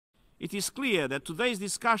It is clear that today's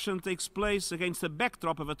discussion takes place against a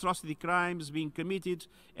backdrop of atrocity crimes being committed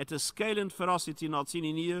at a scale and ferocity not seen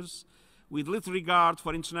in years, with little regard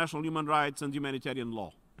for international human rights and humanitarian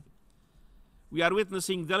law. We are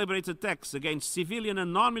witnessing deliberate attacks against civilian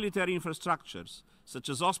and non-military infrastructures, such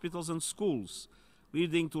as hospitals and schools,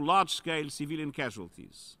 leading to large-scale civilian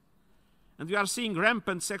casualties. And we are seeing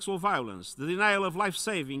rampant sexual violence, the denial of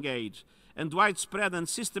life-saving aid, and widespread and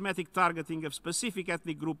systematic targeting of specific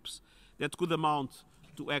ethnic groups that could amount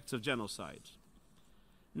to acts of genocide.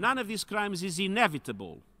 None of these crimes is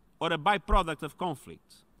inevitable or a byproduct of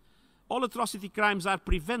conflict. All atrocity crimes are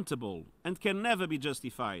preventable and can never be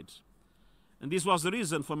justified. And this was the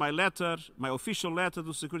reason for my letter, my official letter to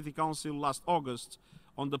the Security Council last August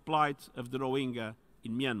on the plight of the Rohingya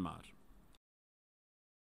in Myanmar.